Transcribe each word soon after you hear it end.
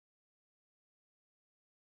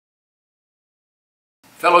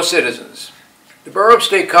Fellow citizens, the Borough of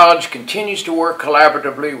State College continues to work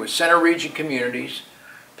collaboratively with Center Region communities,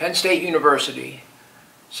 Penn State University,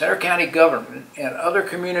 Center County government, and other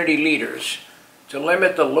community leaders to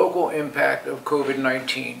limit the local impact of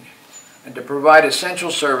COVID-19 and to provide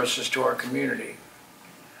essential services to our community.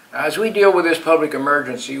 As we deal with this public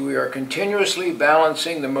emergency, we are continuously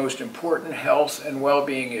balancing the most important health and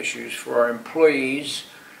well-being issues for our employees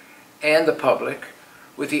and the public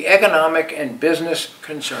with the economic and business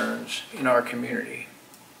concerns in our community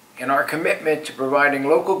and our commitment to providing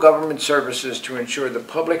local government services to ensure the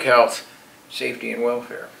public health, safety, and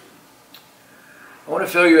welfare. I want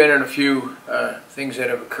to fill you in on a few things that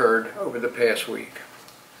have occurred over the past week.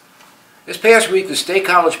 This past week, the State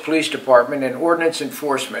College Police Department and Ordinance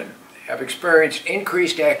Enforcement have experienced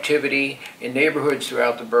increased activity in neighborhoods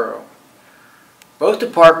throughout the borough. Both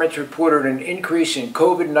departments reported an increase in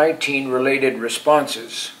COVID-19 related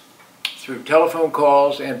responses through telephone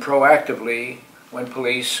calls and proactively when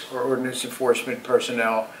police or ordinance enforcement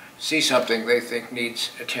personnel see something they think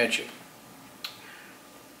needs attention.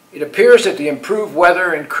 It appears that the improved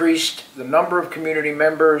weather increased the number of community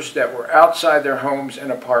members that were outside their homes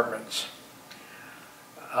and apartments.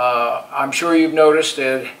 I'm sure you've noticed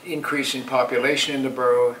an increase in population in the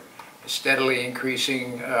borough, steadily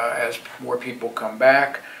increasing as more people come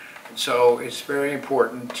back. And so it's very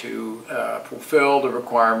important to fulfill the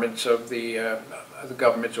requirements of the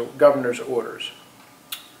governor's orders.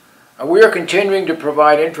 We are continuing to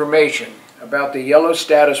provide information about the yellow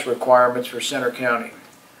status requirements for Center County.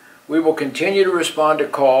 We will continue to respond to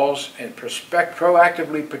calls and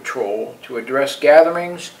proactively patrol to address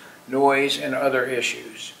gatherings, noise, and other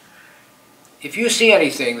issues. If you see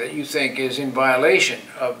anything that you think is in violation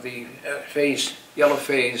of the yellow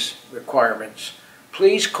phase requirements,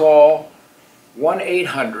 please call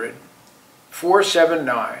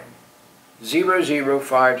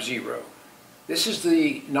 1-800-479-0050. This is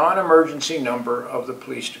the non-emergency number of the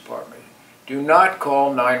police department. Do not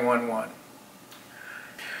call 911.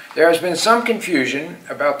 There has been some confusion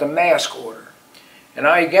about the mask order, and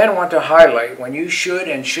I again want to highlight when you should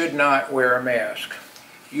and should not wear a mask.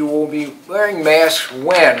 You will be wearing masks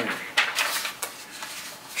when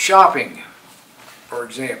shopping, for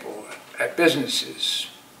example, at businesses.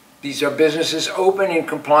 These are businesses open in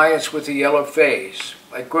compliance with the yellow phase,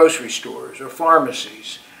 like grocery stores or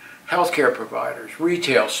pharmacies, healthcare providers,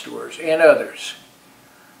 retail stores, and others.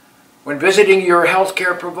 When visiting your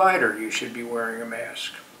healthcare provider, you should be wearing a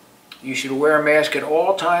mask. You should wear a mask at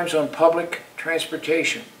all times on public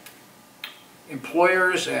transportation.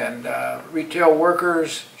 Employers and retail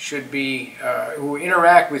workers should be, who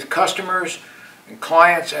interact with customers and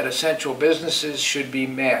clients at essential businesses should be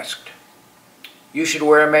masked. You should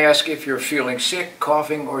wear a mask if you're feeling sick,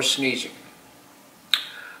 coughing, or sneezing.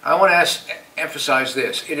 I want to emphasize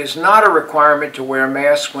this. It is not a requirement to wear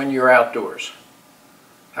masks when you're outdoors.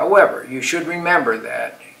 However, you should remember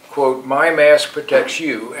that, quote, my mask protects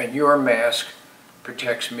you and your mask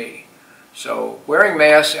protects me. So wearing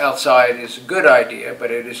masks outside is a good idea,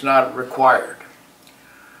 but it is not required.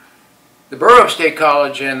 The Borough of State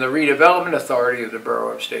College and the Redevelopment Authority of the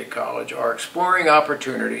Borough of State College are exploring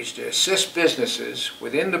opportunities to assist businesses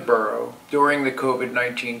within the borough during the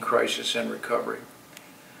COVID-19 crisis and recovery.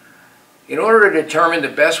 In order to determine the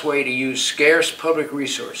best way to use scarce public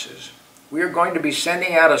resources, we are going to be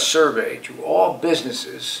sending out a survey to all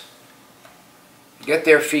businesses to get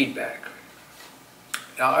their feedback.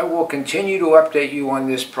 Now, I will continue to update you on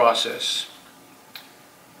this process.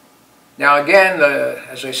 Now again,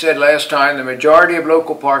 as I said last time, the majority of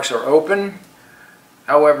local parks are open.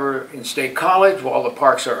 However, in State College, while the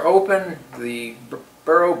parks are open, the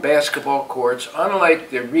borough basketball courts, unlike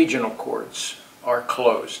the regional courts, are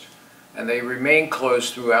closed. And they remain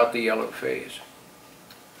closed throughout the yellow phase.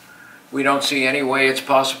 We don't see any way it's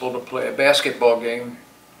possible to play a basketball game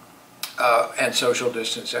and social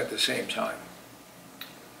distance at the same time.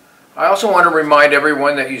 I also want to remind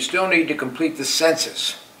everyone that you still need to complete the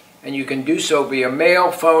census, and you can do so via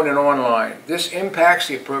mail, phone, and online. This impacts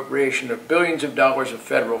the appropriation of billions of dollars of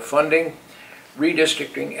federal funding,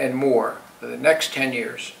 redistricting, and more for the next 10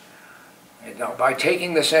 years. And now, by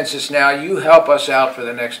taking the census now, you help us out for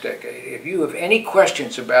the next decade. If you have any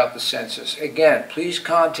questions about the census, again, please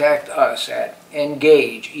contact us at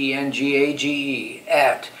engage, E-N-G-A-G-E,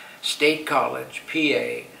 at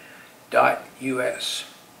statecollegepa.us.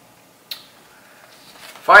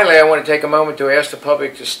 Finally, I want to take a moment to ask the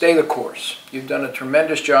public to stay the course. You've done a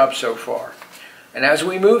tremendous job so far. And as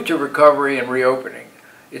we move to recovery and reopening,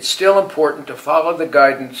 it's still important to follow the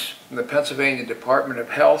guidance from the Pennsylvania Department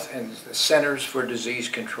of Health and the Centers for Disease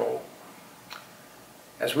Control.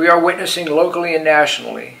 As we are witnessing locally and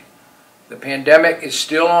nationally, the pandemic is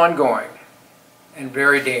still ongoing and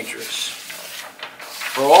very dangerous.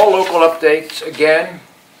 For all local updates, again,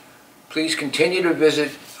 please continue to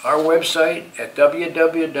visit our website at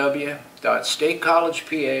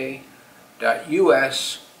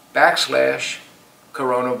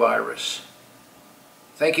www.statecollegepa.us/coronavirus.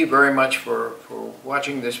 Thank you very much for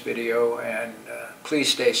watching this video, and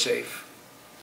please stay safe.